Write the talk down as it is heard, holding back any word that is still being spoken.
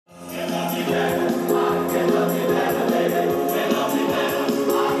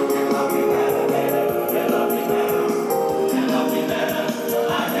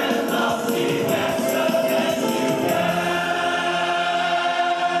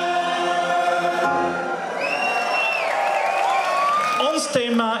Ons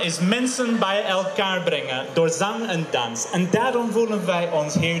thema is mensen bij elkaar brengen door zang en dans. En daarom voelen wij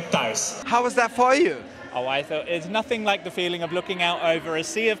ons hier thuis. How was that for you? Oh, I thought it's nothing like the feeling of looking out over a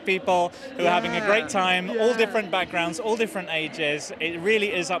sea of people who are having a great time, all different backgrounds, all different ages. It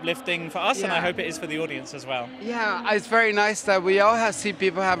really is uplifting for us, and I hope it is for the audience as well. Yeah, it's very nice that we all see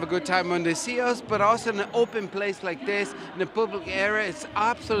people have a good time when they see us, but also in an open place like this, in a public area, it's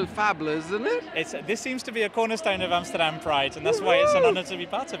absolutely fabulous, isn't it? This seems to be a cornerstone of Amsterdam Pride, and that's why it's an honour to be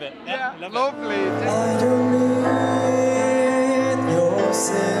part of it. Yeah, lovely. I don't need your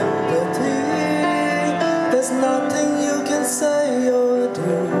sympathy. There's nothing you can say or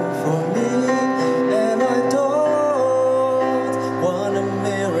do for me, and I don't want a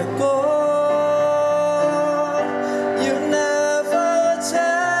miracle. You never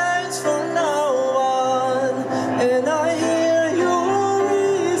change for no one, and I hear your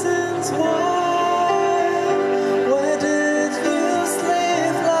reasons why. Where did you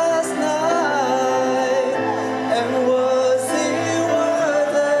sleep last night, and was he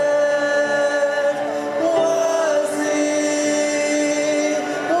worth it? Was he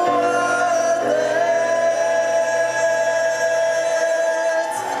worth it?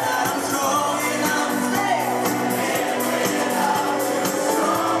 I'm strong enough,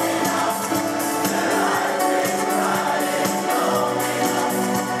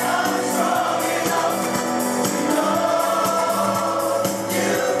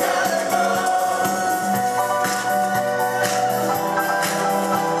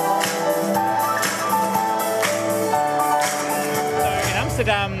 In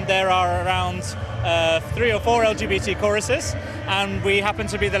Amsterdam, there are around 3 or 4 LGBT choruses, and we happen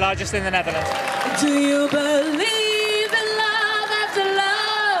to be the largest in the Netherlands. Do you believe in love after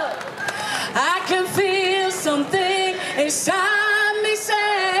love? I can feel something inside me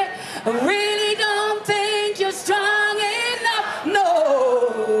say, I really don't think you're strong enough.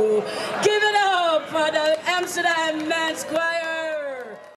 No, give it up for the Amsterdam Men's Choir.